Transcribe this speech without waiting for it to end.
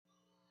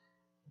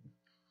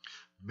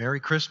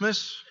Merry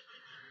Christmas.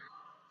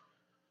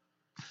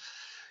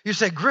 You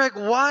say, Greg,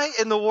 why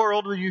in the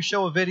world would you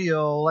show a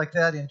video like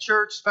that in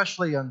church,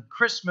 especially on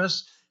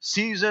Christmas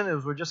season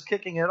as we're just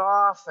kicking it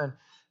off? And,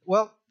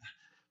 well,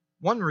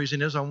 one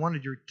reason is I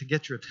wanted to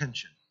get your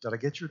attention. Did I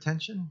get your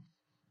attention?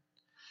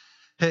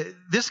 Hey,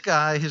 this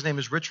guy, his name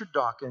is Richard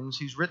Dawkins.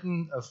 He's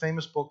written a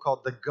famous book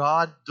called The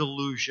God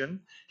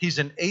Delusion. He's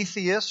an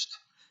atheist.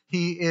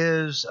 He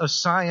is a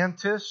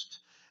scientist.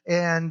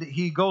 And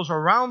he goes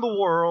around the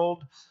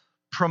world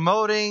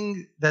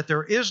promoting that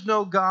there is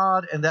no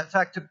God, and that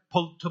fact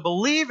to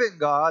believe in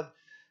God,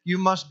 you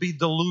must be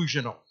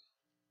delusional,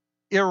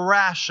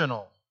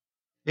 irrational.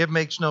 It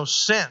makes no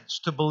sense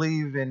to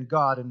believe in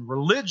God. And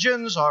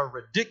religions are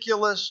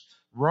ridiculous,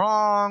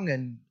 wrong,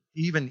 and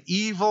even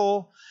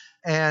evil.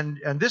 And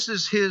this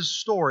is his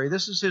story.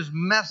 This is his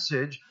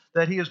message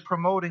that he is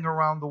promoting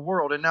around the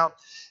world. And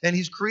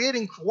he's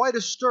creating quite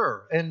a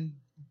stir. And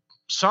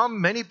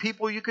many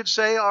people, you could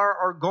say,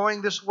 are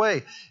going this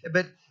way.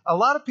 But a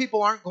lot of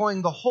people aren't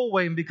going the whole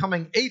way and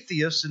becoming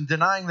atheists and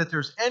denying that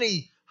there's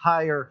any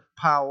higher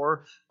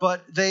power,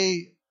 but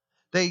they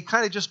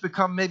kind of just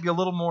become maybe a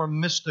little more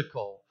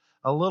mystical,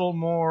 a little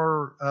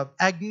more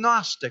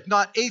agnostic.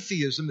 Not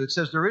atheism that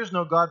says there is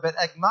no God, but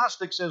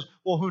agnostic says,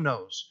 well, who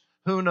knows?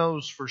 Who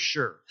knows for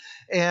sure?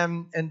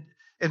 And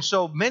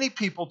so many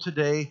people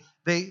today,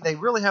 they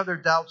really have their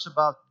doubts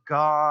about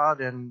God,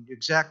 and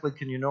exactly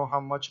can you know how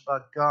much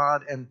about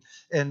God, and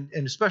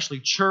especially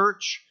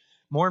church.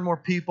 More and more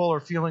people are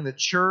feeling that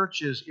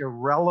church is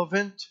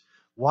irrelevant.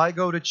 Why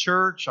go to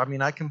church? I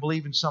mean, I can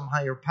believe in some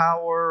higher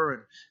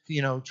power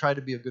and, try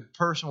to be a good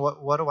person.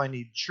 What do I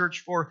need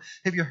church for?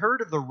 Have you heard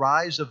of the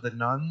rise of the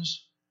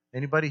nuns?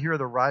 Anybody hear of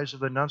the rise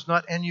of the nuns?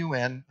 Not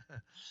N-U-N,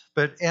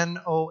 but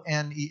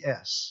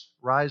N-O-N-E-S,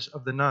 rise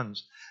of the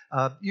nuns.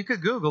 You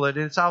could Google it,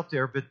 it's out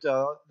there, but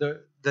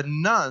the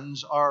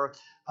nuns are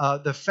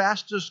the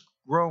fastest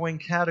growing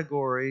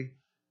category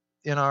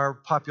in our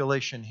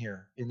population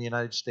here in the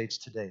United States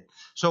today.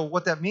 So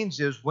what that means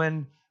is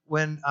when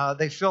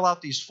they fill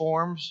out these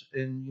forms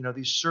and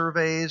these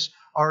surveys,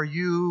 are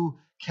you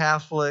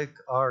Catholic?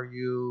 Are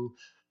you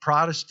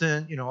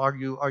Protestant? Are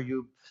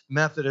you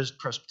Methodist,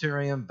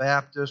 Presbyterian,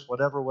 Baptist,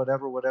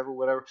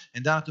 whatever.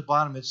 And down at the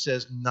bottom it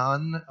says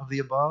none of the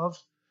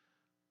above.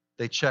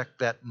 They check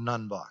that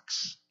none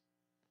box.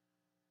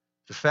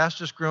 The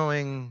fastest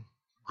growing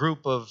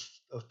group of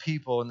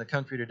people in the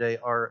country today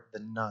are the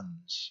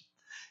nuns.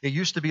 It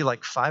used to be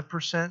like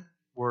 5%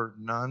 were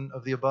none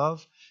of the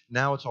above.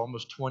 Now it's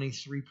almost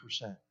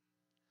 23%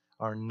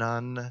 are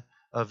none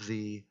of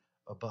the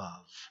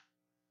above.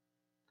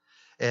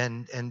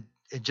 And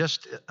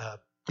just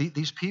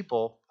these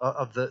people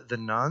of the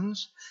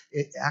nuns,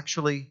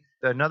 actually,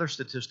 another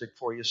statistic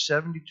for you,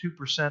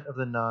 72% of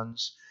the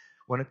nuns,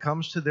 when it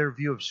comes to their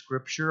view of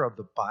Scripture, of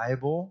the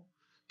Bible,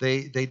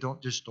 they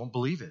don't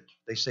believe it.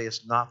 They say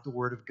it's not the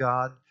Word of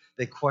God.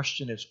 They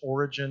question its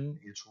origin,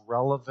 its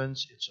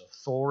relevance, its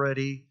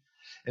authority.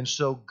 And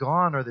so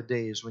gone are the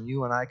days when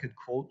you and I could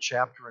quote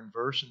chapter and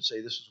verse and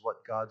say, this is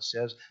what God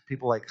says.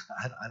 People are like,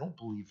 I don't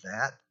believe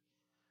that.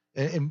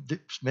 And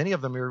many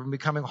of them are even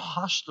becoming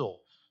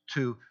hostile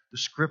to the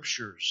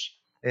Scriptures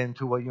and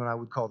to what you and I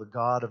would call the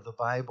God of the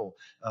Bible,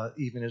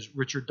 even as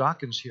Richard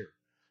Dawkins here.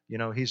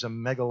 He's a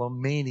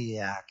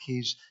megalomaniac.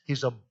 He's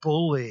a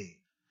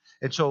bully.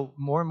 And so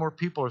more and more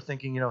people are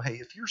thinking, hey,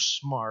 if you're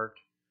smart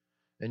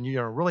and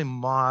you're really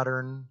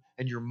modern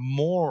and you're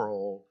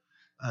moral,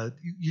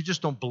 you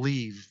just don't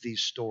believe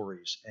these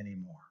stories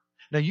anymore.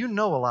 Now, you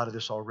know a lot of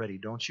this already,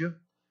 don't you?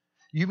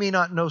 You may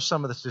not know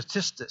some of the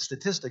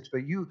statistics,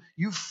 but you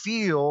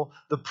feel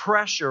the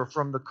pressure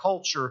from the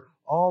culture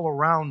all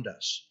around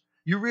us.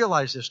 You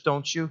realize this,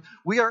 don't you?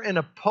 We are in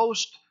a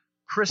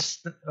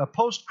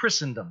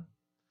post-Christendom,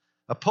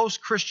 a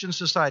post-Christian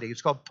society.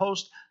 It's called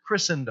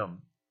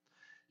post-Christendom.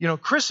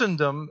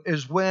 Christendom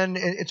is when,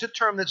 it's a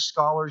term that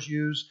scholars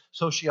use,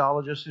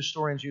 sociologists,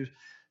 historians use.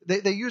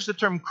 They use the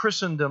term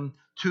Christendom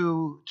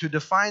to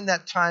define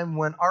that time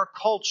when our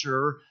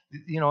culture,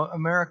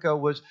 America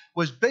was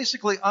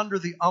basically under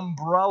the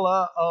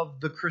umbrella of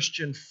the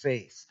Christian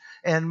faith.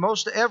 And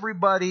most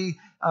everybody,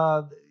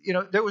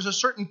 there was a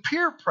certain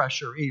peer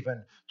pressure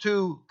even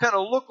to kind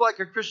of look like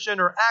a Christian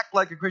or act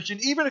like a Christian,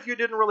 even if you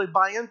didn't really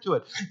buy into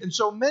it. And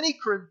so many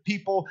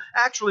people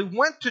actually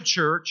went to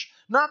church,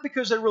 not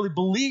because they really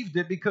believed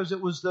it, because it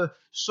was the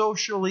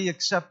socially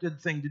accepted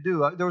thing to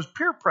do. There was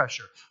peer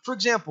pressure. For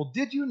example,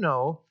 did you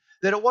know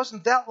that it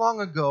wasn't that long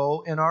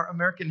ago in our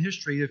American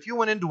history, if you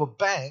went into a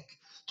bank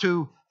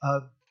to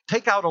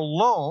take out a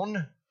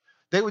loan,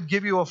 they would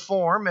give you a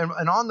form, and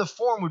on the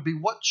form would be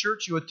what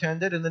church you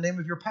attended and the name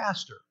of your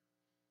pastor.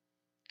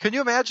 Can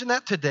you imagine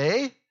that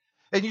today?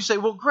 And you say,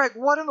 well, Greg,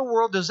 what in the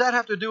world does that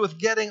have to do with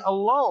getting a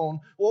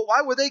loan? Well,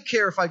 why would they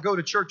care if I go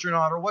to church or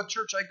not, or what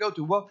church I go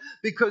to? Well,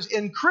 because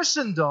in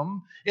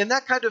Christendom, in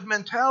that kind of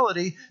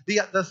mentality,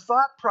 the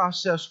thought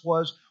process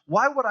was,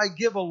 why would I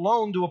give a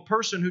loan to a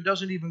person who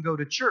doesn't even go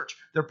to church?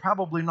 They're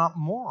probably not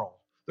moral.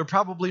 They're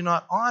probably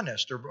not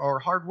honest or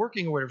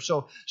hardworking or whatever.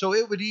 So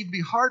it would even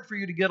be hard for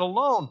you to get a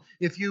loan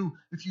if you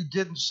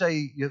didn't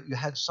say you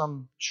had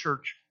some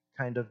church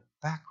kind of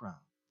background.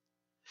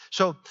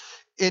 So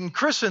in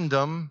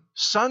Christendom,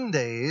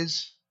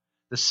 Sundays,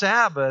 the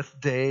Sabbath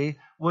day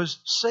was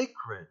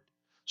sacred.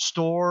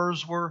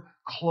 Stores were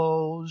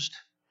closed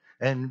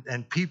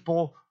and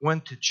people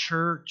went to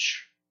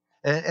church.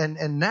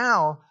 And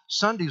now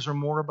Sundays are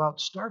more about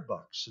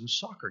Starbucks and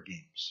soccer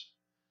games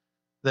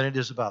than it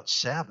is about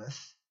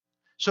Sabbath.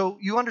 So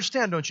you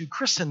understand, don't you?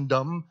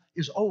 Christendom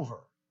is over.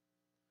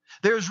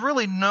 There's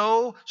really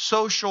no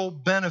social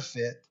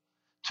benefit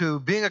to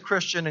being a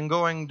Christian and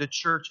going to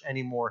church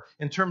anymore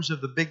in terms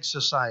of the big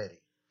society.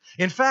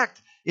 In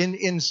fact,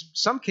 in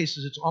some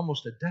cases, it's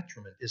almost a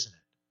detriment, isn't it?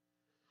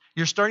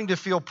 You're starting to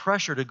feel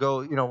pressure to go,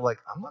 like,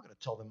 I'm not going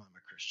to tell them I'm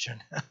a Christian.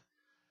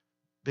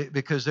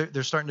 Because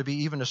there's starting to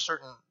be even a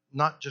certain,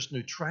 not just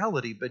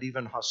neutrality, but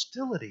even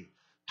hostility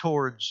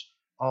towards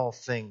all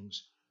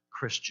things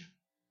Christian.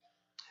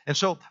 And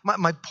so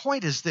my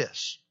point is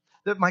this,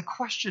 that my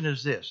question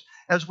is this.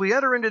 As we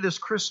enter into this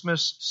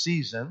Christmas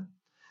season,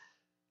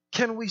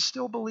 can we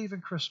still believe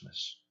in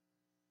Christmas?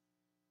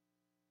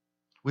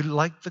 We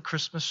like the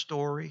Christmas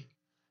story,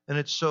 and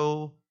it's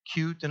so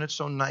cute, and it's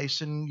so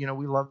nice, and,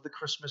 we love the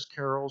Christmas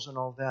carols and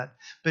all that.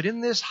 But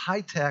in this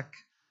high-tech,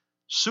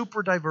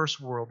 super diverse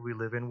world we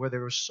live in, where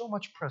there is so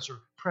much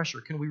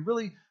pressure, can we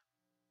really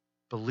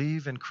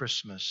believe in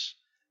Christmas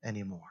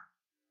anymore?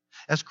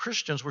 As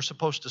Christians, we're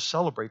supposed to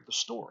celebrate the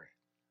story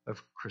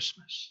of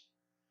Christmas.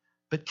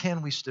 But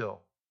can we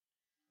still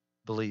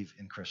believe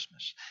in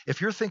Christmas? If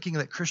you're thinking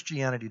that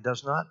Christianity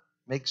does not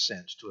make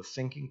sense to a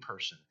thinking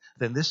person,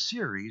 then this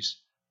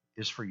series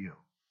is for you.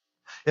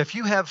 If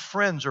you have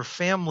friends or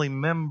family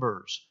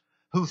members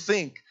who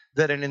think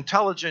that an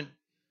intelligent,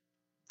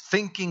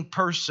 thinking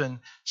person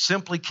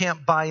simply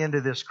can't buy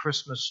into this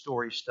Christmas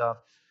story stuff,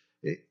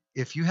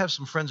 if you have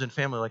some friends and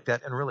family like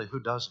that, and really, who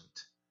doesn't,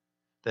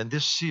 then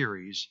this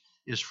series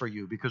is for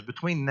you. Because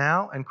between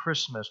now and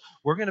Christmas,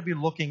 we're going to be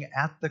looking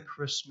at the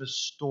Christmas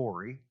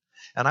story,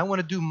 and I want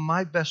to do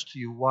my best to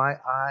you why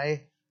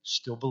I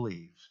still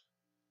believe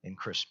in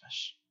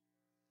Christmas.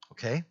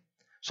 Okay?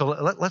 So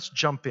let's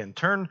jump in.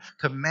 Turn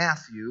to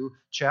Matthew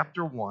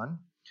chapter 1.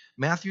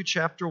 Matthew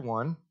chapter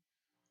 1.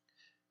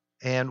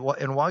 And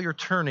while you're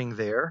turning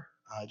there,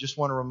 I just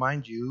want to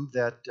remind you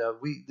that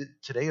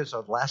today is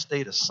our last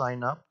day to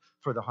sign up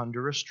for the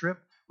Honduras trip.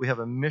 We have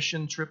a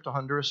mission trip to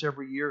Honduras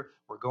every year.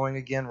 We're going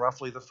again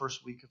roughly the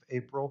first week of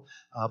April.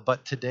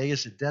 But today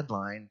is a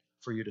deadline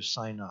for you to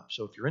sign up.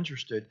 So if you're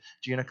interested,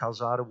 Gina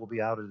Calzada will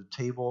be out at the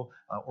table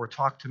or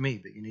talk to me,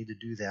 but you need to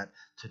do that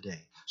today.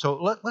 So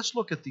let's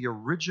look at the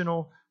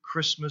original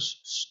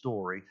Christmas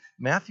story.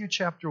 Matthew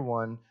chapter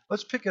 1.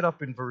 Let's pick it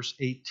up in verse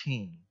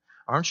 18.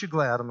 Aren't you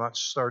glad I'm not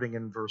starting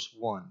in verse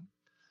 1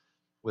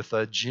 with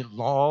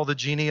all the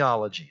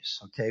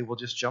genealogies? Okay, we'll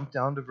just jump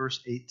down to verse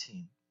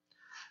 18.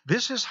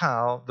 This is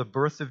how the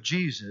birth of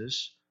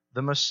Jesus,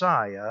 the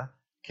Messiah,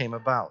 came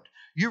about.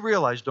 You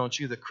realize, don't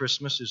you, that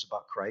Christmas is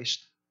about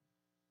Christ?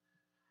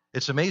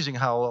 It's amazing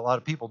how a lot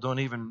of people don't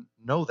even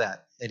know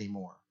that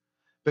anymore.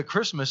 But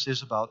Christmas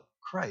is about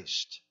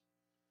Christ.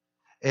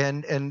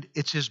 And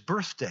it's his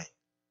birthday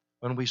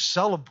when we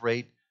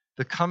celebrate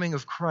the coming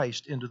of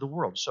Christ into the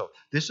world. So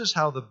this is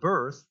how the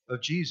birth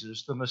of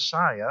Jesus, the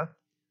Messiah,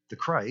 the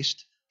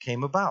Christ,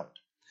 came about.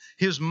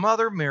 His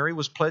mother, Mary,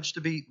 was pledged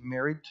to be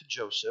married to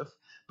Joseph,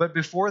 but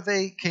before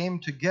they came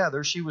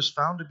together, she was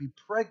found to be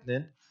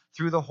pregnant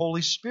through the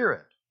Holy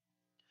Spirit.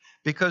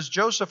 Because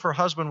Joseph, her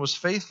husband, was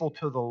faithful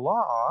to the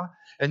law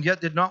and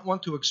yet did not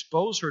want to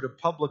expose her to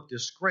public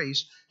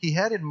disgrace, he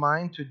had in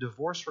mind to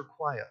divorce her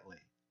quietly.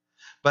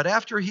 But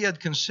after he had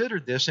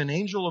considered this, an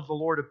angel of the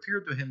Lord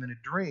appeared to him in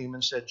a dream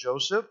and said,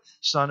 Joseph,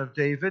 son of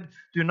David,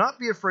 do not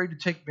be afraid to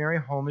take Mary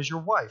home as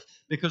your wife,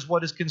 because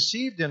what is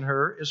conceived in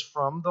her is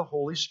from the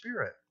Holy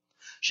Spirit.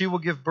 She will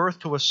give birth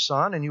to a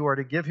son, and you are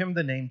to give him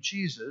the name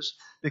Jesus,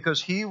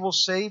 because he will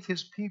save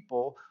his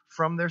people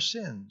from their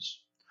sins.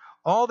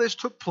 All this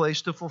took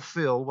place to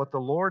fulfill what the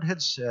Lord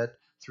had said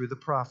through the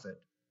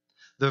prophet.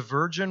 The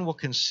virgin will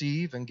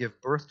conceive and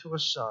give birth to a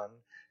son,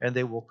 and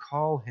they will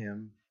call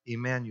him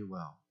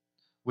Emmanuel,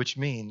 which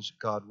means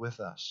God with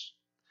us.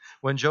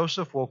 When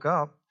Joseph woke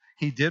up,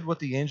 he did what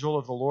the angel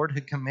of the Lord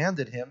had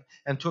commanded him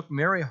and took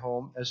Mary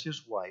home as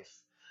his wife.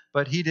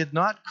 But he did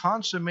not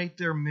consummate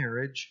their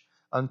marriage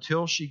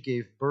until she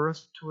gave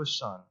birth to a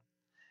son,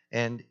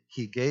 and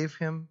he gave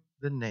him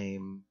the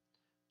name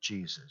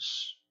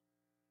Jesus.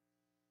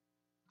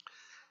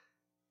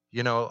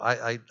 You know,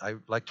 I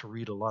like to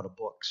read a lot of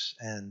books,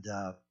 and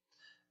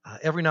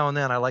every now and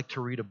then I like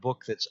to read a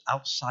book that's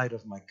outside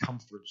of my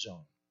comfort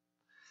zone.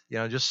 You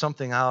know, just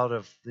something out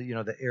of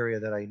the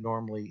area that I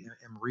normally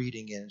am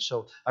reading in.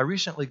 So I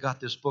recently got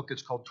this book.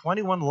 It's called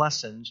 21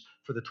 Lessons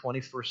for the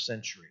 21st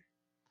Century.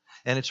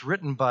 And it's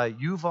written by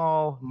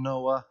Yuval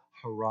Noah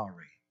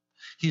Harari.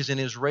 He's an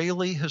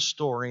Israeli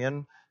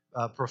historian,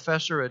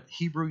 professor at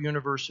Hebrew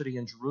University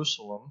in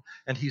Jerusalem,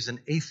 and he's an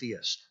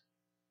atheist.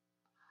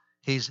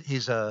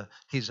 He's a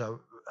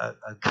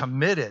a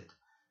committed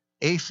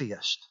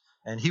atheist.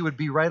 And he would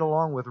be right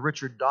along with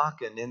Richard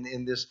Dawkins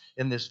in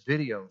this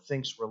video,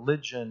 thinks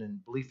religion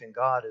and belief in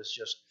God is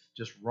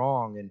just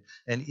wrong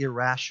and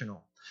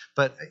irrational.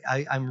 But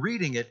I'm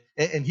reading it,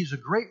 and he's a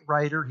great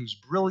writer. He's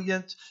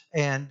brilliant,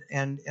 and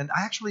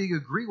I actually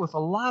agree with a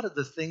lot of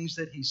the things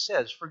that he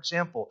says. For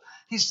example,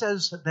 he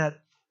says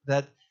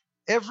that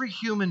every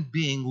human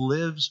being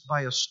lives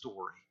by a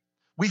story.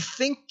 We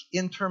think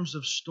in terms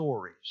of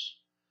stories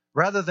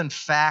rather than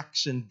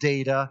facts and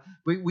data.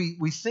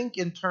 We think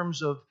in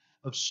terms of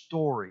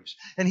stories.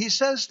 And he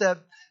says that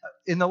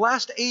in the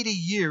last 80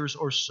 years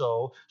or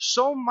so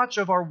much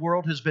of our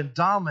world has been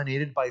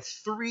dominated by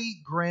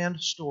three grand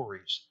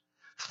stories.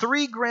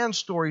 Three grand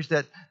stories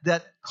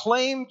that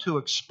claim to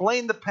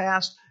explain the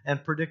past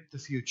and predict the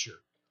future.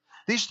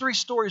 These three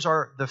stories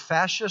are the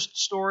fascist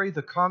story,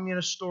 the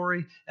communist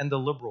story, and the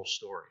liberal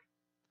story.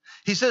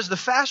 He says the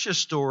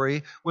fascist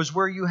story was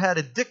where you had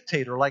a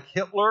dictator like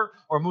Hitler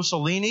or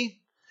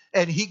Mussolini,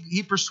 and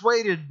he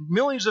persuaded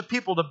millions of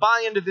people to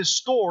buy into this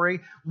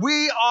story.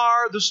 We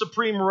are the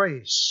supreme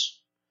race.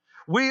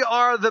 We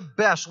are the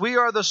best. We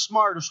are the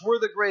smartest. We're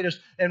the greatest.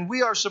 And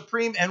we are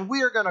supreme. And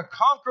we are going to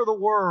conquer the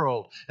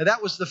world. And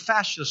that was the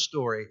fascist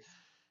story.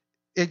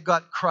 It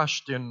got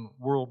crushed in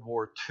World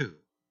War II.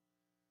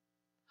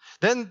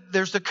 Then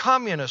there's the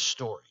communist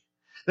story.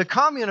 The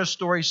communist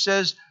story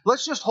says,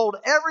 let's just hold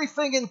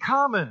everything in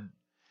common.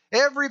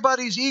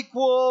 Everybody's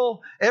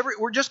equal.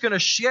 We're just going to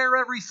share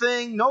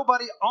everything.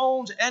 Nobody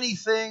owns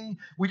anything.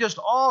 We just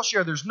all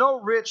share. There's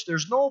no rich.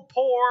 There's no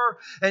poor.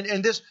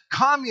 And this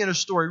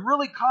communist story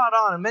really caught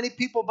on. And many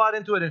people bought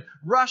into it. And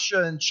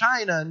Russia and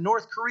China and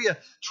North Korea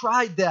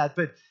tried that.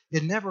 But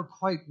it never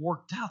quite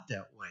worked out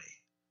that way.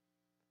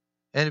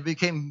 And it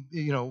became,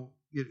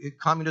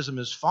 communism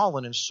has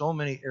fallen in so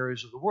many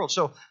areas of the world.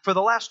 So for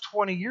the last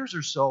 20 years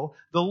or so,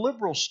 the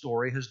liberal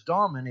story has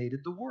dominated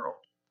the world.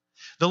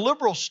 The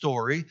liberal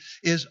story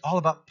is all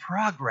about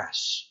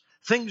progress.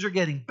 Things are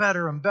getting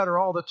better and better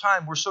all the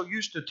time. We're so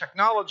used to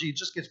technology, it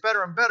just gets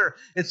better and better.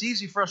 It's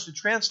easy for us to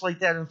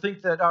translate that and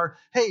think that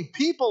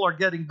people are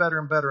getting better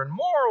and better, and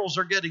morals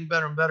are getting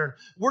better and better.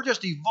 We're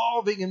just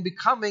evolving and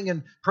becoming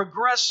and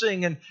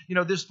progressing, and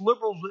this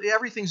liberal,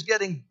 everything's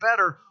getting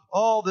better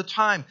all the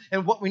time.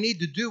 And what we need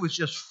to do is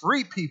just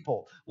free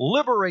people,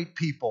 liberate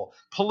people,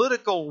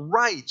 political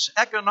rights,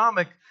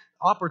 economic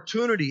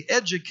opportunity,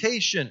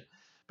 education.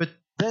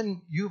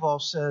 Then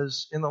Yuval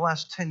says, in the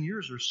last 10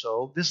 years or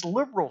so, this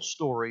liberal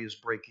story is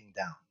breaking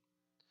down.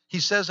 He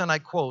says, and I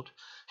quote,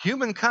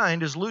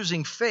 humankind is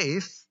losing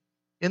faith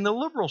in the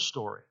liberal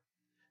story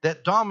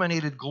that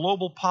dominated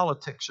global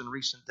politics in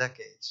recent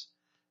decades.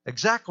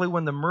 Exactly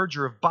when the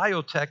merger of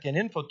biotech and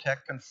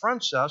infotech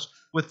confronts us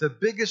with the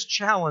biggest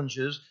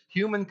challenges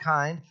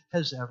humankind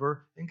has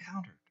ever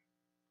encountered.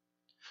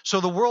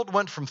 So the world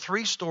went from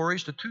 3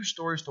 stories to 2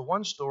 stories to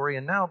 1 story,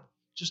 and now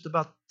just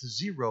about to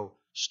 0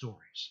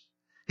 stories.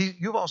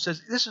 Yuval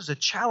says this is a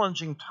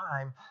challenging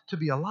time to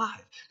be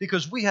alive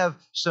because we have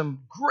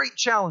some great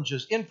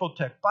challenges,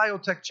 infotech,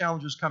 biotech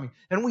challenges coming,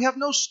 and we have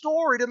no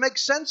story to make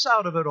sense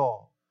out of it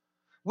all.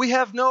 We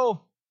have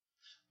no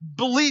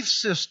belief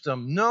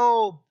system,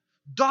 no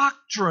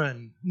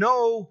doctrine,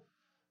 no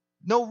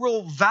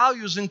real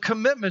values and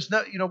commitments.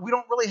 No, we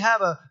don't really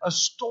have a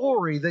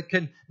story that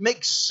can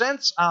make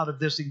sense out of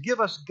this and give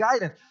us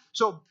guidance.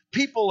 So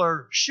people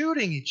are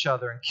shooting each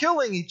other and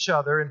killing each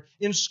other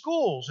in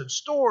schools and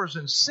stores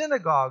and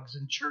synagogues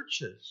and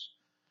churches.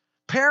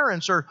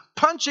 Parents are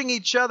punching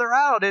each other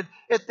out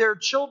at their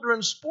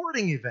children's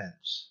sporting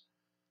events.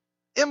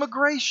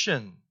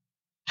 Immigration,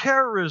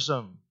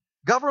 terrorism,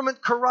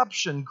 government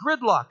corruption,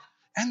 gridlock,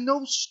 and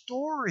no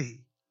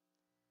story.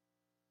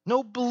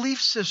 No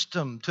belief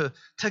system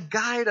to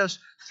guide us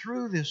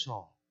through this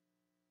all.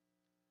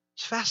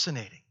 It's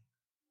fascinating.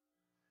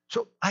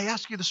 So I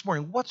ask you this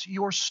morning, what's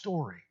your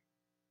story?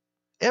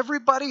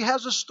 Everybody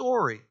has a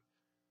story.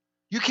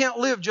 You can't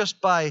live just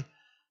by,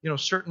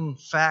 certain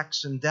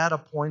facts and data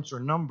points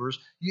or numbers.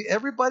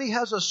 Everybody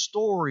has a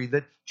story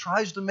that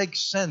tries to make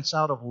sense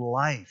out of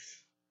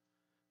life.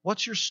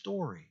 What's your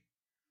story?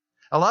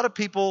 A lot of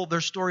people, their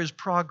story is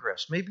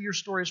progress. Maybe your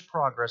story is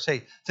progress.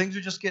 Hey, things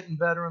are just getting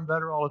better and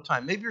better all the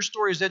time. Maybe your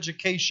story is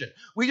education.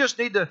 We just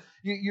need to,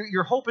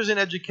 your hope is in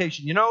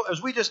education.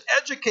 As we just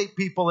educate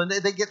people and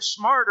they get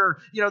smarter,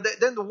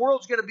 then the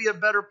world's going to be a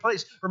better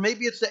place. Or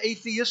maybe it's the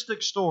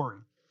atheistic story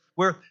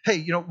where,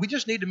 hey, we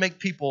just need to make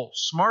people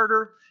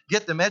smarter,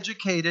 get them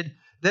educated.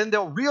 Then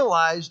they'll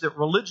realize that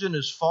religion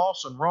is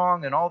false and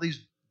wrong and all these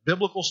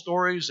biblical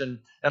stories and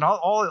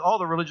all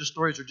the religious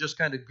stories are just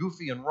kind of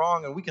goofy and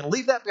wrong, and we can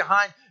leave that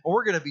behind, and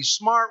we're going to be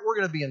smart, we're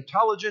going to be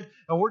intelligent,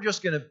 and we're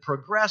just going to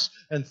progress,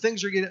 and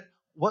things are getting...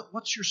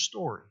 What's your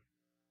story?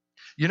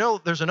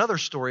 There's another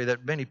story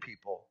that many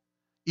people,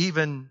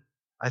 even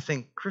I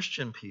think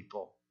Christian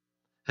people,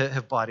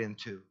 have bought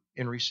into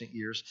in recent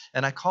years,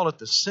 and I call it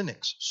the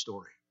cynic's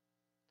story,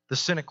 the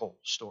cynical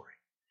story.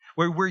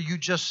 Where you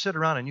just sit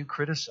around and you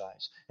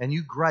criticize and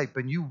you gripe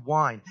and you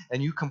whine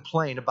and you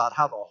complain about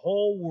how the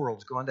whole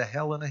world's gone to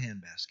hell in a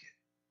handbasket.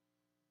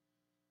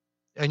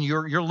 And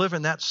you're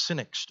living that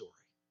cynic story.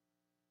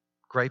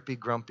 Gripey,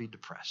 grumpy,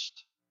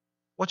 depressed.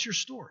 What's your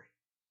story?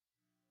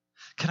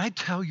 Can I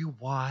tell you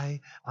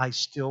why I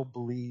still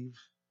believe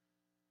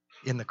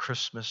in the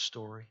Christmas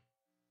story?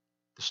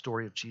 The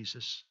story of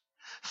Jesus?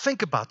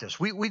 Think about this.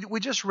 We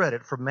just read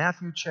it from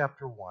Matthew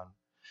chapter 1.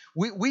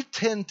 We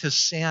tend to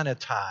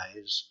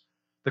sanitize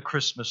the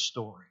Christmas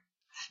story.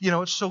 You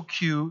know, it's so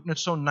cute and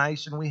it's so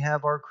nice, and we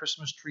have our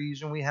Christmas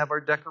trees and we have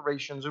our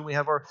decorations and we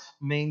have our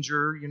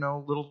manger,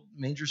 little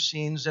manger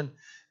scenes, and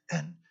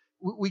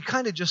we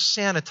kind of just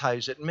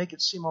sanitize it and make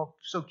it seem all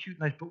so cute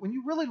and nice. But when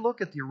you really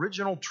look at the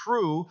original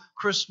true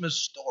Christmas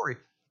story,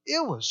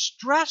 it was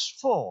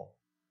stressful.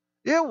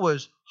 It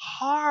was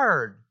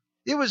hard.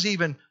 It was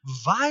even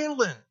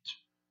violent.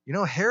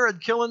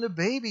 Herod killing the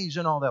babies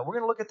and all that. We're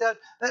going to look at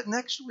that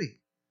next week.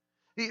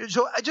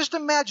 So just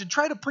imagine,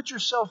 try to put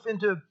yourself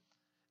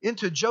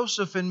into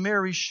Joseph and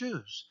Mary's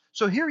shoes.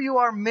 So here you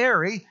are,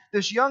 Mary,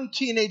 this young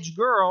teenage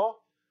girl,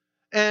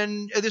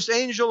 and this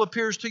angel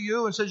appears to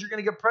you and says you're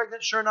going to get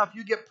pregnant. Sure enough,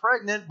 you get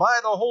pregnant by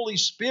the Holy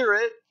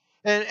Spirit,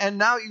 and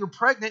now you're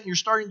pregnant and you're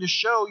starting to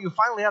show. You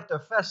finally have to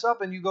fess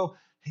up and you go,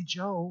 "Hey,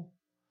 Joe,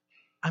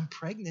 I'm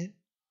pregnant."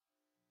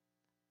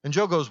 And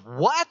Joe goes,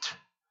 "What?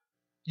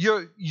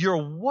 You're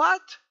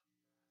what?"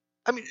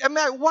 I mean,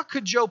 what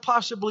could Joe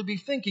possibly be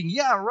thinking?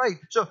 Yeah, right.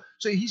 So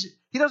he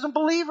doesn't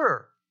believe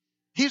her.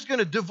 He's going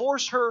to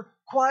divorce her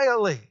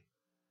quietly.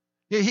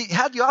 He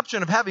had the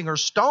option of having her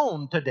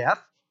stoned to death,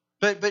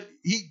 but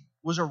he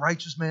was a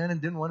righteous man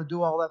and didn't want to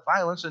do all that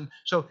violence. And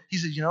so he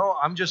says,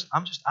 I'm just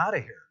out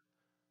of here.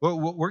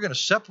 We're going to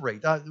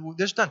separate.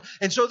 This done.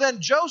 And so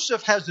then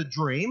Joseph has a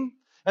dream,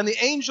 and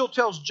the angel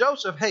tells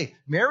Joseph, "Hey,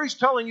 Mary's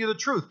telling you the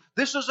truth.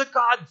 This is a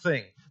God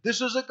thing.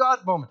 This is a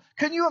God moment."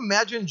 Can you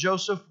imagine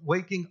Joseph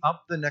waking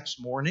up the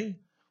next morning?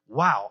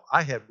 Wow,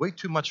 I had way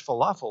too much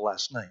falafel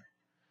last night.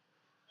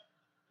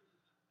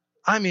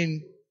 I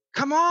mean,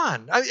 come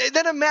on.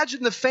 Then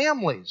imagine the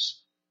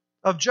families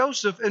of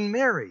Joseph and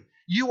Mary.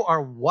 You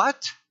are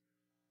what?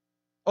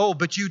 Oh,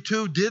 but you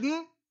two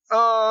didn't?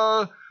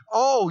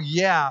 Oh,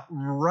 yeah,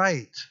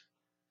 right.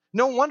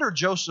 No wonder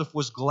Joseph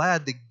was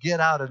glad to get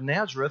out of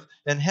Nazareth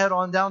and head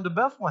on down to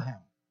Bethlehem.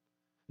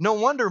 No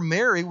wonder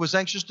Mary was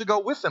anxious to go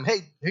with them.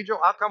 Hey, Joe,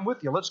 I'll come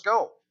with you. Let's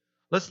go.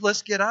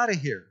 Let's get out of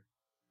here.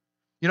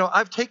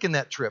 I've taken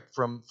that trip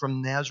from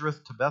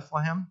Nazareth to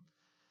Bethlehem.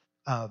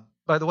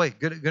 By the way,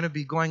 going to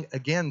be going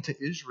again to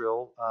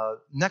Israel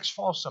next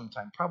fall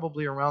sometime,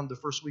 probably around the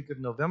first week of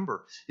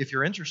November. If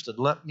you're interested,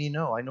 let me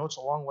know. I know it's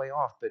a long way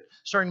off, but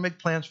starting to make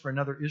plans for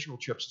another Israel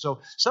trip.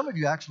 So some of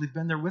you actually have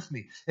been there with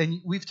me. And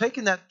we've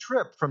taken that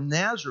trip from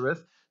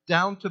Nazareth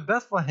down to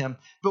Bethlehem,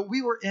 but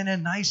we were in a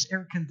nice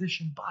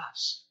air-conditioned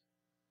bus.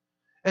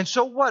 And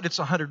so what? It's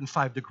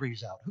 105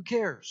 degrees out. Who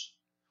cares?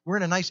 We're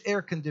in a nice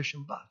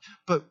air-conditioned bus.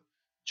 But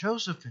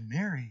Joseph and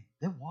Mary,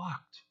 they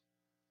walked,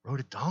 rode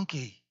a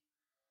donkey.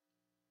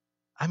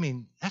 I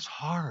mean, that's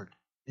hard.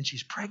 And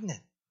she's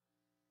pregnant.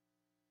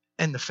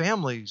 And the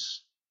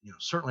family's,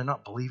 certainly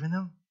not believing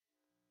them.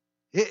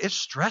 It's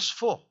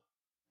stressful.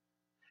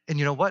 And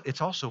you know what?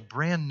 It's also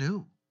brand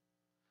new.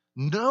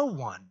 No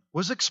one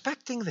was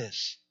expecting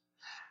this.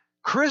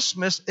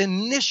 Christmas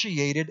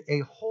initiated a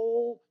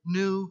whole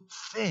new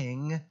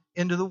thing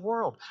into the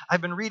world.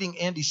 I've been reading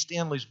Andy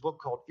Stanley's book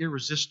called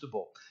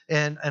Irresistible.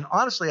 And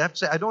honestly, I have to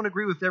say, I don't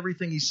agree with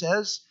everything he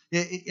says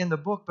in the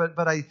book,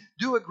 but I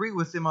do agree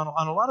with him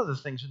on a lot of the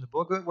things in the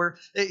book, where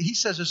he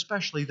says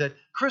especially that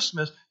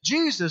Christmas,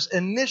 Jesus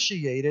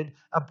initiated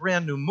a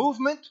brand new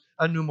movement,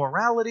 a new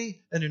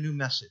morality, and a new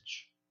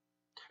message.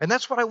 And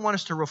that's what I want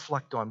us to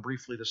reflect on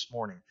briefly this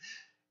morning.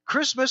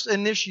 Christmas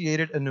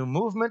initiated a new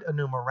movement, a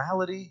new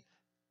morality,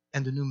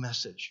 and a new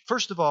message.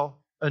 First of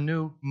all, a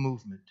new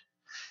movement.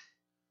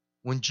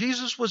 When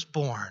Jesus was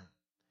born,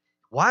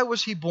 why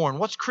was he born?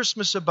 What's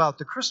Christmas about?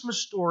 The Christmas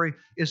story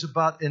is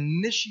about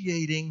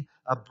initiating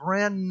a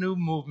brand new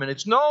movement.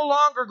 It's no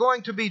longer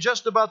going to be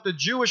just about the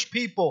Jewish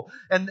people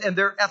and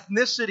their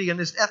ethnicity and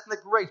this ethnic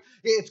race.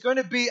 It's going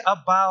to be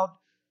about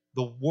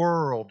the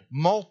world,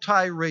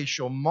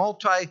 multiracial,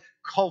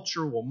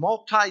 multicultural,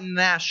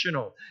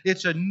 multinational.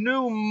 It's a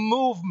new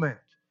movement,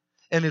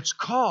 and it's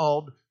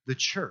called the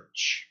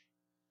church.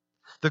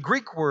 The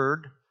Greek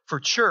word for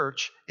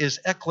church is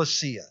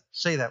ekklesia.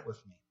 Say that with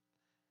me.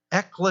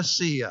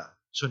 Ekklesia.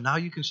 So now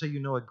you can say you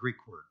know a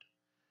Greek word.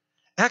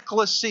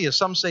 Ekklesia.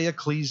 Some say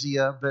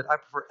ecclesia, but I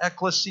prefer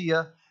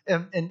ekklesia.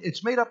 And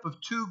it's made up of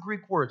two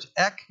Greek words.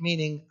 Ek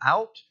meaning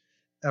out,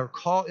 or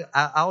call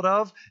out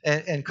of,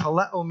 and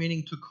kaleo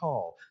meaning to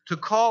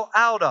call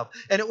out of.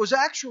 And it was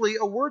actually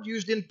a word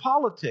used in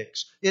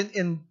politics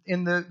in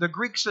the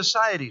Greek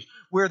societies,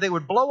 where they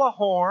would blow a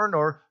horn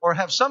or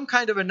have some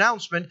kind of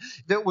announcement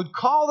that would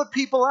call the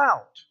people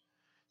out.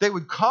 They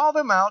would call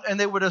them out, and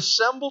they would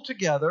assemble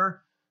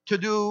together to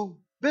do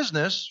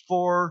business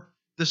for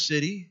the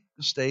city,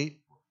 the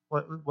state,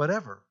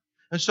 whatever.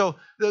 And so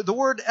the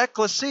word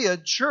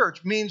ekklesia,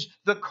 church, means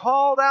the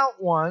called out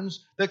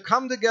ones that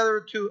come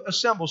together to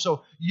assemble.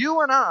 So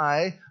you and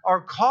I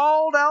are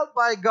called out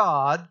by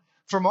God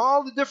from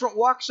all the different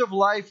walks of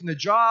life and the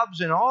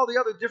jobs and all the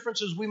other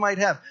differences we might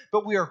have.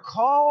 But we are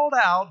called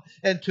out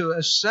and to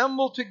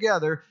assemble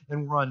together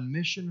and run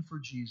mission for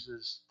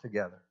Jesus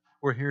together.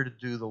 We're here to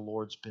do the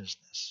Lord's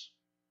business.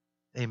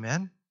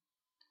 Amen?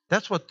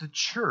 That's what the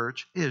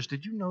church is.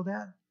 Did you know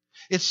that?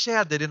 It's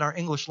sad that in our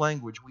English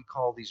language we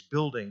call these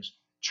buildings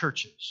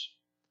churches.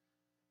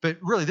 But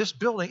really, this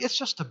building, it's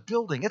just a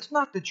building. It's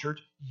not the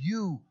church.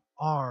 You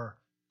are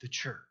the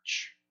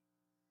church.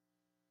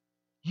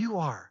 You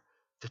are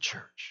the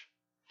church.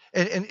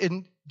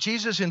 And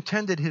Jesus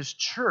intended his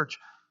church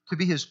to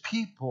be his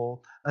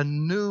people, a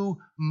new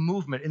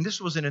movement. And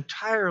this was an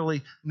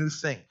entirely new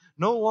thing.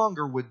 No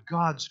longer would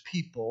God's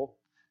people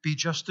be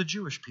just the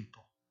Jewish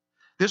people.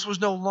 This was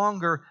no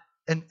longer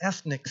an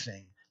ethnic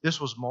thing. This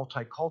was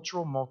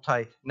multicultural,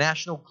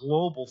 multinational,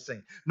 global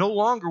thing. No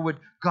longer would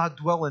God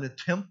dwell in a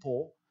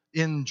temple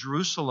in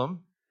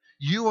Jerusalem.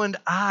 You and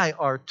I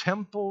are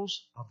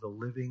temples of the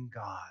living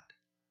God.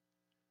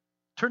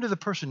 Turn to the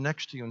person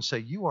next to you and say,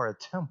 you are a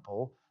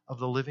temple of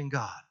the living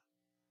God.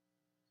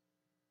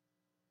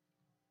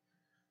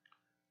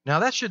 Now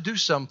that should do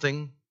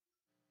something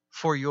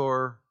for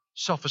your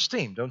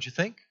self-esteem, don't you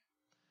think?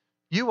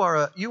 You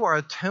are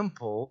a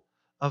temple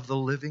of the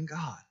living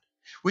God,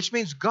 which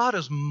means God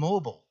is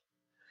mobile.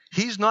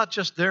 He's not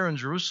just there in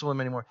Jerusalem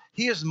anymore.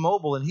 He is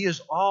mobile and he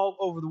is all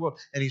over the world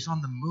and he's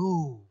on the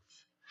move.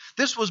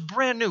 This was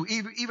brand new,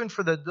 even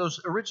for those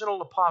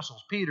original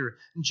apostles, Peter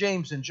and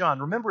James and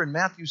John. Remember in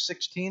Matthew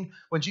 16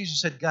 when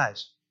Jesus said,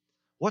 guys,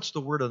 what's the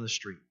word on the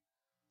street?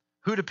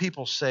 Who do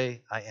people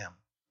say I am?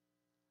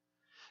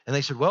 And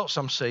they said, well,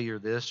 some say you're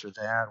this or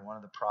that, one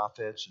of the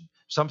prophets. And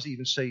some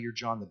even say you're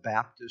John the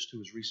Baptist who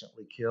was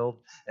recently killed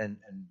and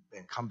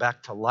come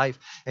back to life.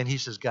 And he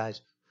says,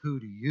 guys, who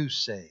do you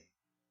say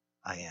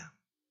I am?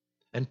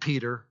 And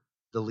Peter,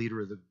 the leader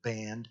of the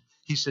band,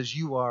 he says,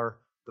 you are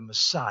the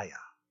Messiah,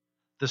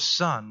 the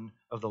Son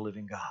of the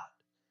living God.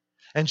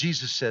 And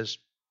Jesus says,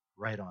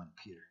 right on,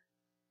 Peter.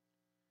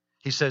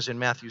 He says in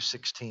Matthew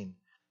 16,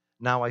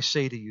 now I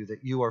say to you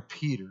that you are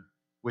Peter,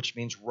 which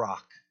means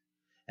rock.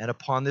 And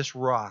upon this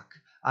rock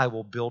I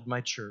will build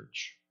my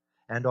church,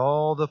 and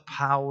all the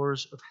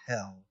powers of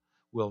hell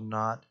will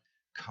not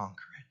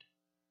conquer it.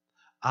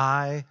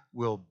 I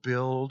will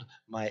build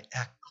my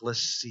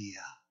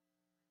ecclesia.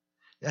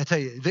 I tell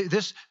you,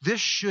 this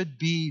should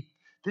be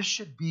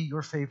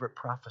your favorite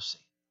prophecy.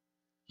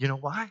 You know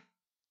why?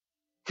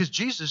 Because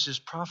Jesus is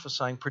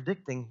prophesying,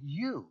 predicting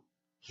you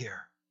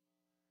here.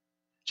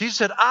 Jesus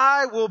said,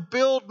 I will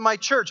build my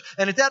church.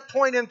 And at that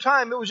point in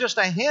time, it was just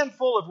a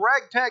handful of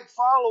ragtag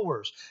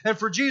followers. And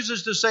for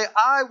Jesus to say,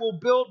 I will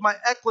build my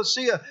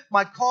ecclesia,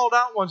 my called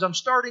out ones, I'm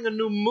starting a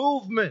new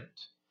movement.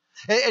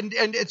 And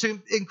it's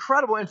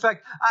incredible. In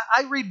fact,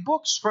 I read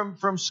books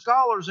from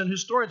scholars and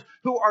historians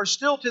who are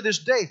still to this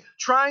day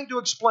trying to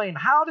explain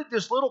how did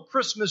this little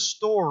Christmas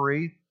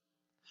story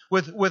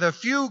with a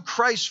few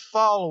Christ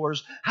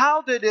followers,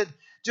 how did it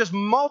just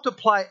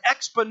multiply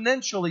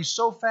exponentially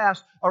so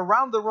fast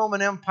around the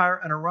Roman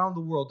Empire and around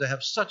the world to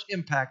have such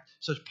impact,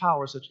 such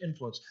power, such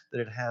influence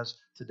that it has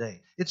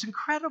today? It's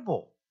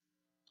incredible.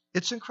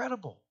 It's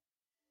incredible.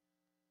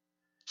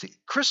 See,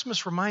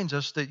 Christmas reminds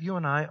us that you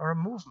and I are a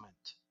movement.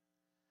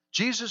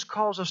 Jesus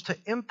calls us to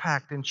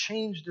impact and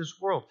change this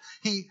world.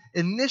 He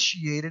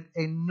initiated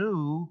a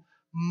new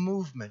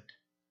movement,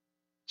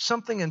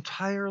 something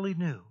entirely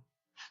new.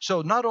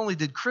 So not only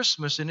did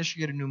Christmas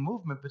initiate a new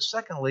movement, but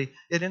secondly,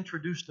 it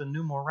introduced a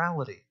new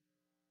morality.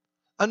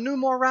 A new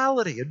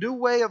morality, a new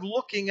way of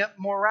looking at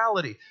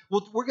morality.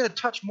 Well, we're going to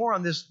touch more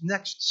on this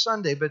next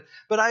Sunday, but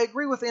I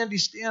agree with Andy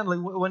Stanley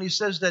when he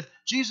says that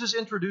Jesus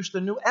introduced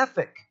a new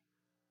ethic.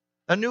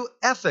 A new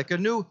ethic, a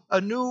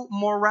new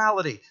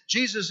morality.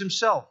 Jesus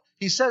himself,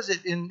 he says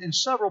it in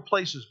several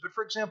places. But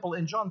for example,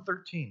 in John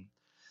 13,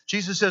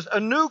 Jesus says, a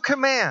new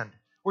command.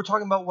 We're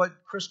talking about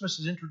what Christmas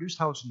has introduced,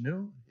 how it's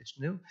new. It's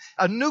new.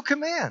 A new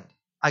command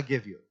I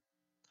give you.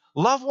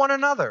 Love one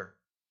another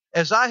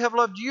as I have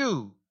loved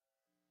you.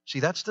 See,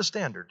 that's the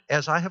standard.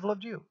 As I have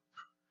loved you.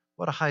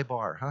 What a high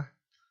bar, huh?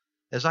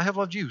 As I have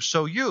loved you,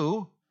 so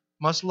you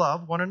must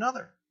love one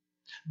another.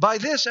 By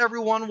this,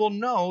 everyone will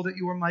know that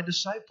you are my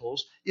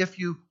disciples if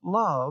you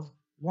love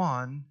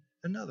one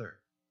another.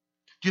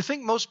 Do you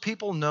think most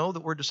people know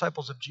that we're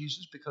disciples of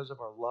Jesus because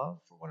of our love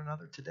for one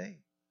another today?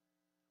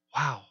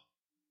 Wow.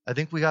 I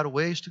think we got a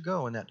ways to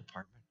go in that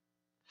department.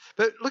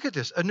 But look at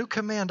this. A new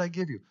command I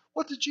give you.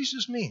 What did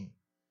Jesus mean?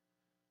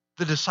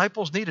 The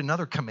disciples need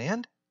another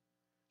command?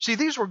 See,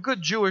 these were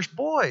good Jewish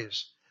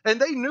boys. And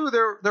they knew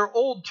their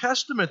Old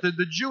Testament,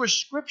 the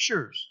Jewish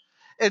scriptures.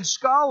 And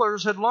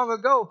scholars had long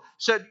ago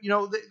said,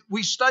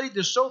 we studied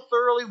this so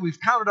thoroughly,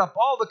 we've counted up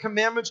all the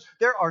commandments.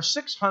 There are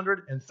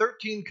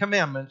 613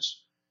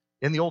 commandments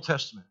in the Old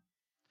Testament.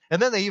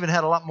 And then they even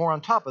had a lot more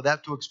on top of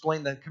that to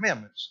explain the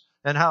commandments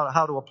and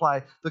how to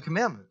apply the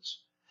commandments.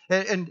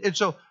 And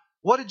so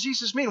what did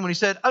Jesus mean when he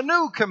said, a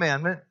new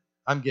commandment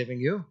I'm giving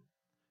you?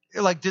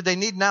 Like, did they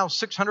need now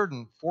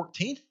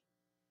 614?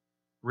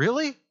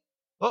 Really?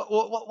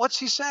 What's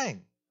he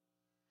saying?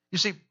 You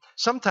see,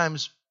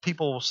 sometimes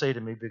people will say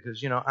to me,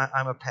 because,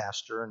 I'm a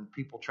pastor, and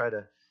people try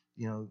to,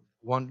 they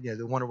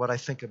wonder what I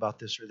think about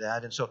this or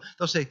that. And so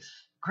they'll say,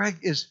 Greg,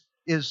 is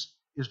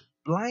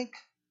blank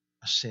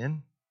a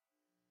sin?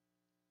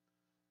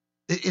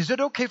 Is it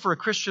okay for a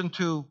Christian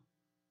to,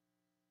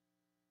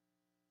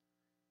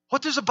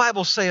 what does the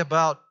Bible say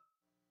about,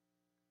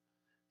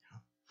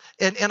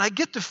 and I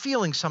get the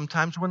feeling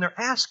sometimes when they're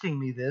asking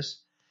me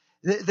this,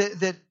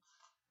 that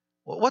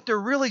what they're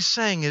really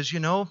saying is,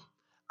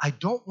 I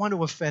don't want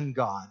to offend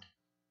God.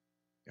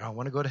 I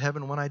want to go to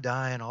heaven when I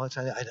die and all that.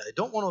 I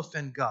don't want to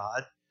offend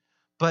God,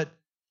 but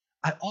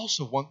I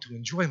also want to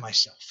enjoy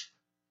myself.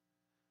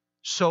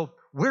 So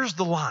where's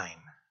the line?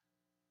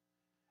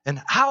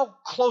 And how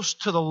close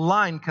to the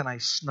line can I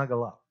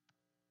snuggle up?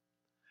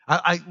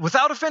 I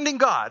without offending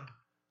God,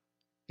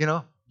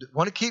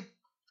 want to keep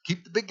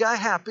the big guy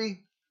happy,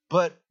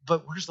 but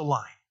where's the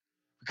line?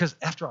 Because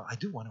after all, I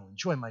do want to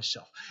enjoy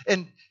myself.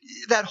 And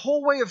that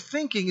whole way of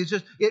thinking is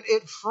just,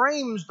 it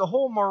frames the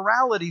whole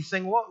morality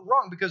thing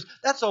wrong, because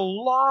that's a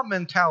law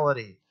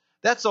mentality.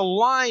 That's a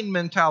line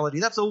mentality.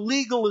 That's a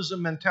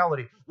legalism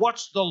mentality.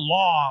 What's the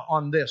law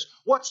on this?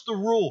 What's the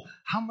rule?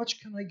 How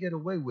much can I get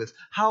away with?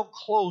 How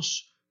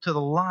close to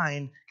the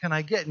line can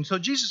I get? And so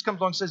Jesus comes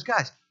along and says,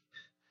 guys,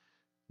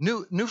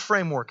 new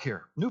framework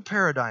here, new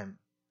paradigm.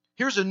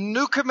 Here's a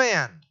new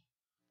command.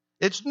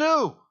 It's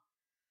new.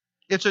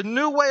 It's a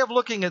new way of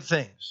looking at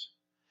things.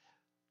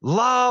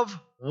 Love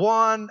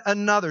one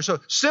another. So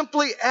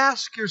simply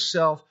ask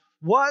yourself,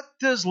 what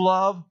does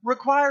love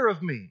require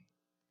of me?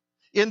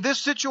 In this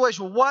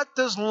situation, what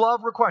does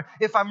love require?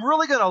 If I'm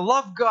really going to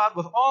love God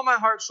with all my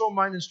heart, soul,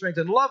 mind, and strength,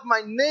 and love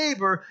my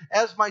neighbor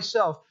as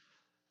myself,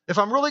 if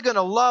I'm really going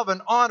to love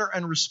and honor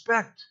and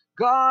respect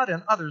God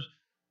and others,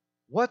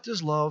 what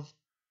does love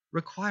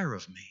require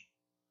of me?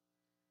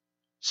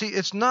 See,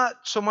 it's not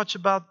so much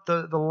about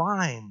the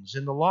lines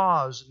and the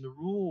laws and the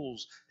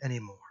rules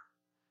anymore.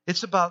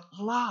 It's about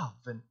love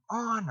and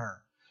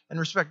honor and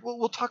respect.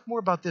 We'll talk more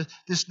about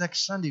this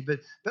next Sunday, but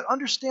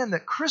understand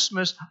that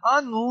Christmas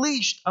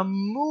unleashed a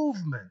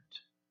movement.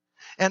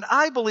 And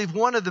I believe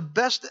one of the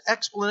best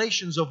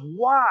explanations of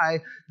why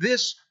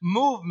this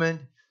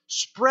movement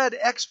spread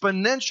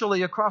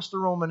exponentially across the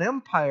Roman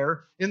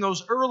Empire in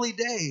those early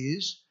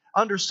days,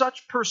 under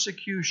such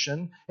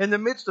persecution, in the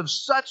midst of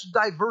such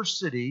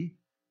diversity,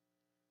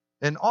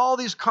 and all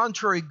these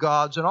contrary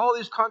gods and all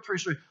these contrary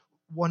stories,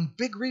 one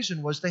big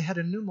reason was they had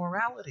a new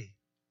morality.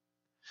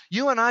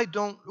 You and I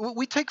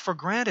we take for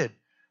granted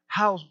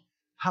how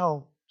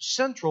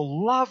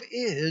central love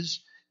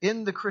is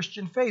in the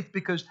Christian faith,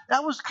 because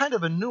that was kind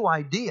of a new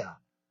idea.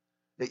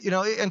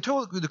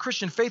 Until the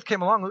Christian faith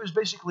came along, it was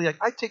basically like,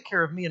 I take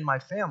care of me and my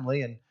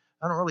family, and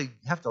I don't really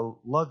have to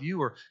love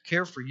you or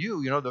care for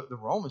you. The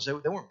Romans, they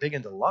weren't big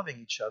into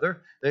loving each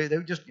other. They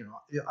just,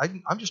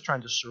 I'm just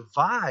trying to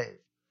survive.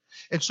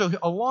 And so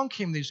along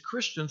came these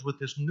Christians with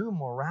this new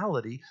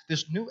morality,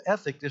 this new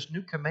ethic, this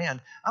new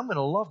command. I'm going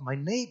to love my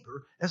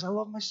neighbor as I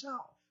love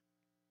myself.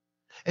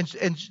 And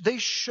they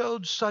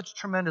showed such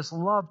tremendous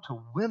love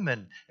to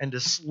women and to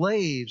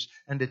slaves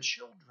and to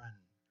children.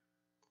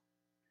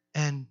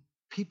 And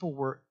people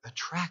were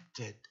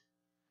attracted.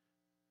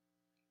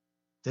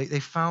 They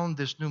found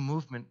this new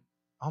movement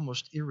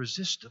almost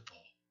irresistible.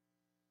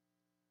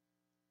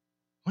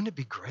 Wouldn't it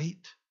be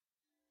great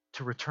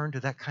to return to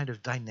that kind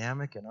of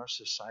dynamic in our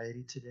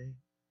society today?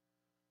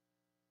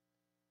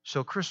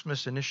 So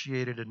Christmas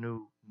initiated a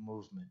new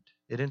movement.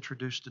 It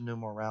introduced a new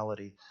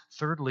morality.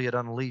 Thirdly, it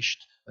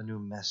unleashed a new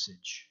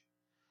message.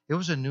 It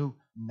was a new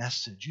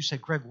message. You say,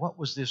 Greg, what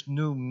was this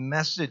new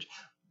message?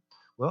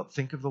 Well,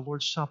 think of the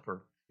Lord's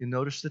Supper. You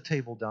notice the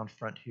table down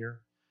front here.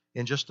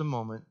 In just a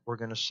moment, we're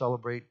going to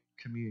celebrate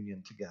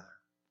communion together.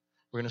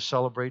 We're going to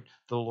celebrate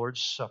the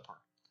Lord's Supper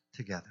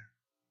together.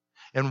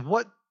 And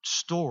what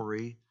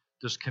story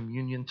does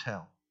communion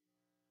tell?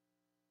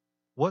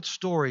 What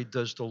story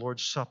does the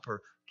Lord's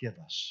Supper give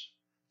us?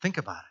 Think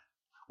about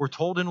it. We're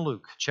told in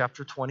Luke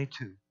chapter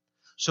 22.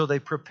 So they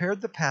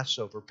prepared the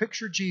Passover.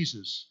 Picture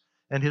Jesus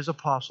and his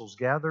apostles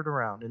gathered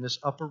around in this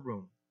upper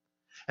room.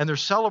 And they're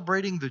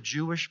celebrating the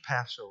Jewish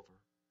Passover.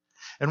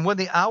 And when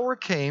the hour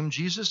came,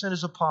 Jesus and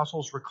his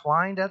apostles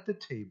reclined at the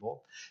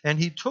table, and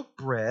he took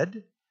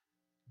bread,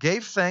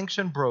 gave thanks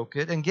and broke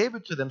it, and gave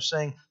it to them,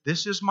 saying,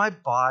 "This is my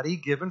body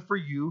given for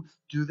you.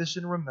 Do this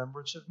in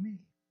remembrance of me."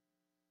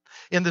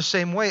 In the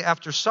same way,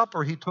 after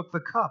supper, he took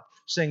the cup,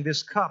 saying,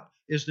 "This cup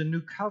is the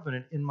new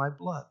covenant in my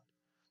blood,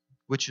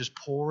 which is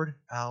poured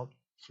out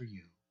for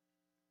you."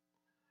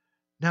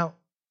 Now,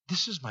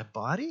 this is my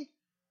body.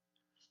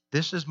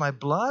 This is my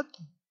blood.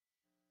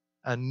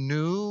 A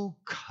new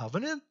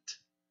covenant.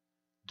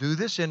 Do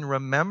this in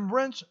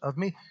remembrance of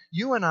me.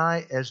 You and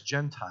I, as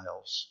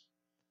Gentiles,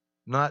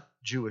 not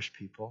Jewish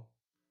people,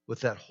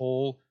 with that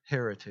whole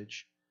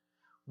heritage,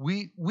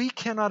 we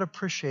cannot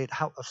appreciate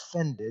how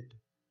offended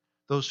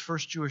those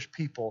first Jewish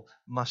people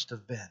must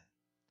have been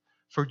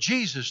for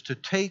Jesus to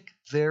take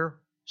their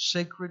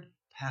sacred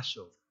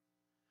Passover.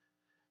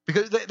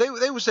 Because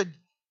they would say,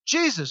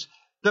 Jesus,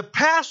 the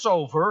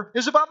Passover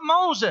is about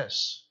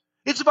Moses.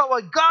 It's about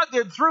what God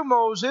did through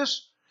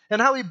Moses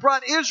and how he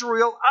brought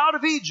Israel out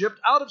of Egypt,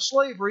 out of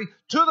slavery,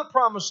 to the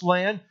promised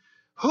land.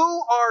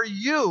 Who are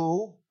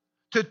you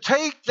to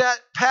take that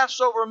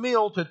Passover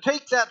meal, to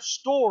take that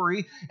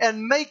story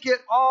and make it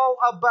all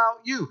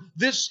about you?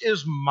 This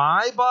is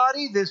my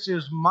body. This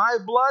is my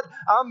blood.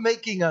 I'm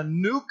making a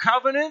new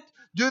covenant.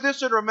 Do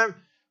this and remember.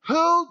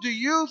 Who do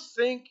you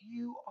think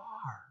you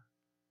are?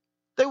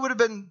 They would have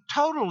been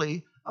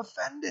totally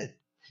offended.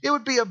 It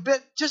would be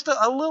just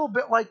a little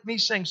bit like me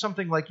saying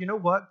something like, you know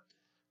what?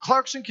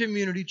 Clarkson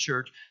Community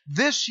Church,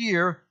 this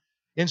year,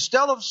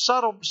 instead of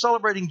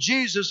celebrating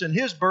Jesus and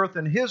his birth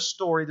and his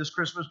story this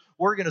Christmas,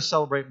 we're going to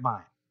celebrate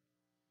mine.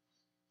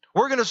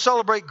 We're going to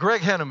celebrate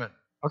Greg Henneman.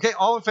 Okay,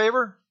 all in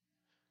favor?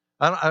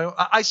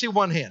 I see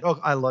one hand. Oh,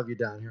 I love you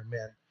down here,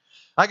 man.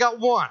 I got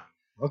one.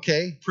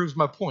 Okay, proves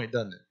my point,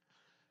 doesn't it?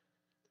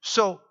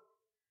 So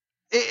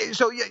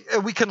yeah,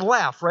 we can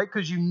laugh, right?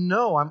 Because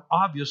I'm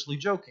obviously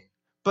joking.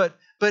 But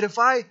if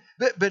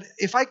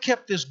I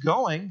kept this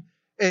going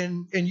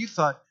and you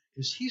thought,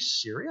 is he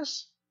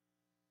serious?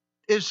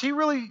 Is he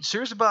really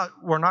serious about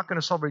we're not going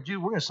to celebrate you?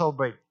 We're going to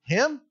celebrate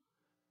him?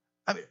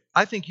 I mean,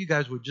 I think you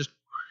guys would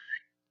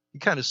you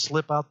kind of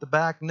slip out the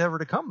back, never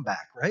to come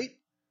back, right?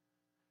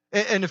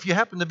 And if you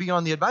happen to be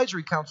on the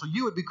advisory council,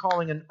 you would be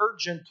calling an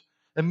urgent,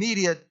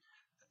 immediate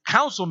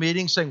council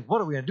meeting saying,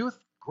 what are we going to do with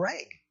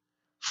Greg?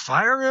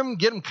 Fire him?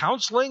 Get him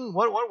counseling?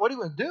 What are you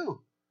going to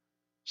do?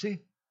 See?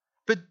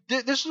 But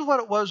this is what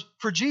it was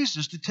for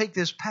Jesus to take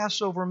this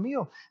Passover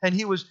meal. And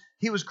he was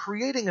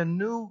creating a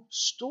new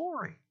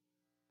story.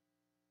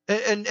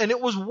 And it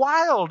was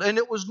wild and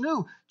it was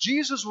new.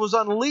 Jesus was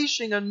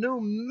unleashing a new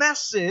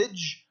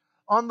message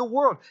on the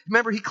world.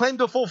 Remember, he claimed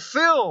to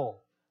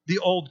fulfill the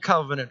old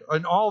covenant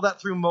and all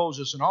that through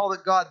Moses and all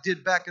that God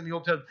did back in the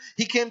Old Testament.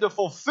 He came to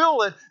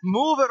fulfill it,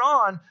 move it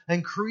on,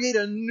 and create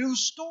a new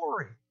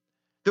story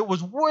that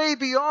was way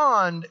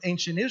beyond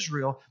ancient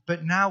Israel,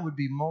 but now would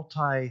be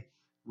multiracial,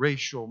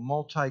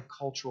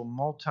 multicultural,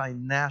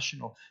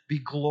 multinational, be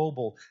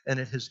global, and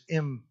it has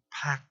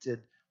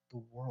impacted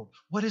the world.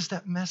 What is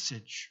that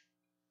message?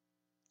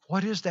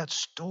 What is that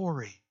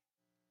story?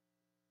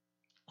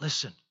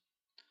 Listen,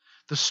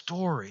 the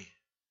story,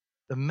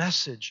 the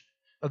message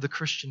of the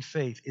Christian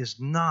faith is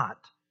not,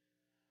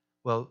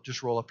 well,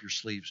 just roll up your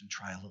sleeves and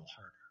try a little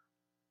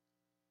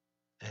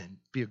harder and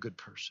be a good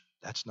person.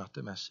 That's not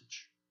the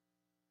message.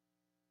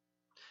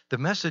 The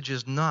message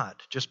is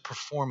not just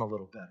perform a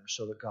little better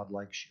so that God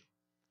likes you.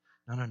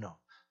 No.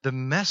 The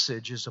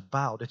message is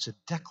it's a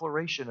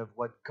declaration of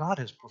what God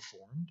has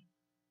performed,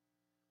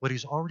 what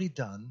he's already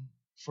done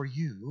for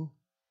you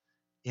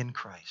in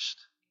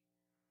Christ.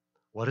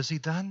 What has he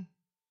done?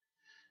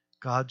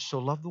 God so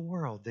loved the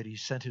world that he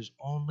sent his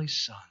only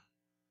Son.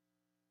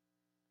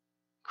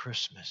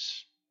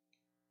 Christmas.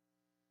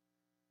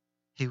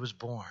 He was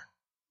born.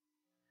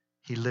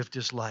 He lived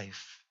his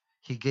life.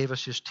 He gave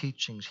us his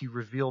teachings. He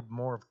revealed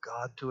more of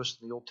God to us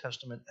than the Old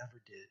Testament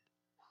ever did.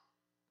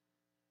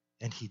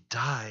 And he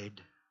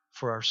died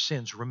for our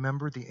sins.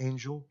 Remember, the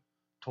angel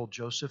told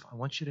Joseph, I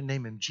want you to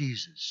name him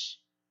Jesus,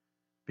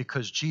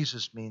 because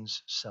Jesus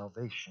means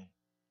salvation,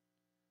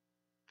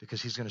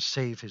 because he's going to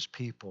save his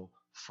people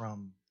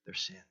from their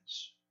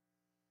sins.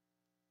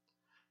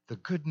 The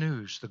good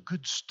news, the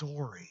good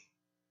story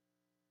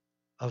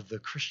of the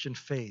Christian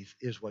faith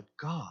is what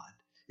God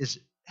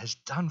has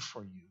done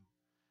for you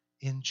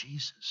in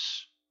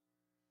Jesus.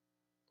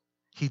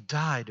 He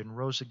died and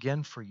rose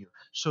again for you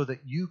so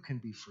that you can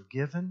be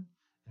forgiven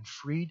and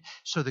freed,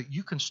 so that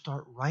you can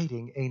start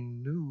writing a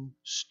new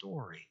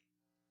story.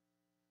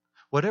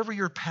 Whatever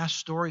your past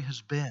story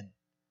has been,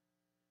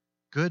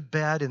 good,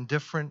 bad,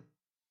 indifferent,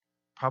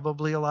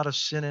 probably a lot of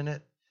sin in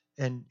it,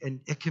 and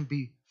it can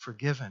be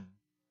forgiven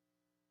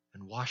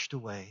and washed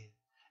away,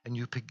 and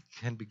you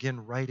can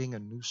begin writing a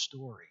new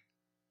story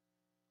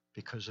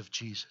because of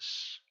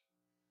Jesus,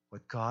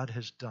 what God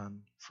has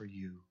done for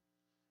you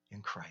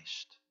in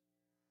Christ.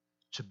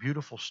 It's a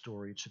beautiful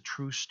story. It's a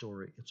true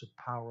story. It's a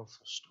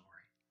powerful story.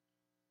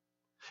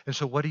 And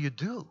so what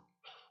do?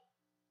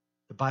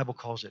 The Bible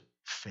calls it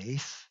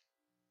faith.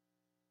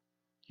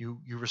 You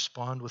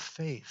respond with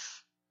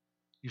faith.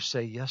 You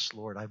say, yes,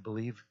 Lord, I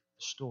believe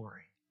the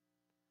story.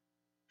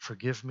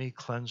 Forgive me,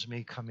 cleanse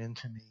me, come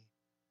into me,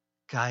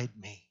 guide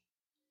me.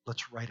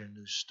 Let's write a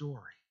new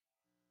story.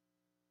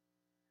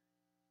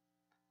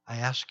 I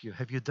ask you,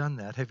 have you done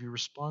that? Have you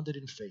responded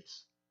in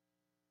faith?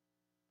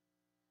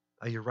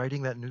 Are you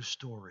writing that new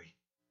story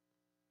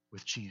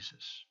with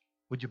Jesus?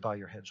 Would you bow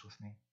your heads with me?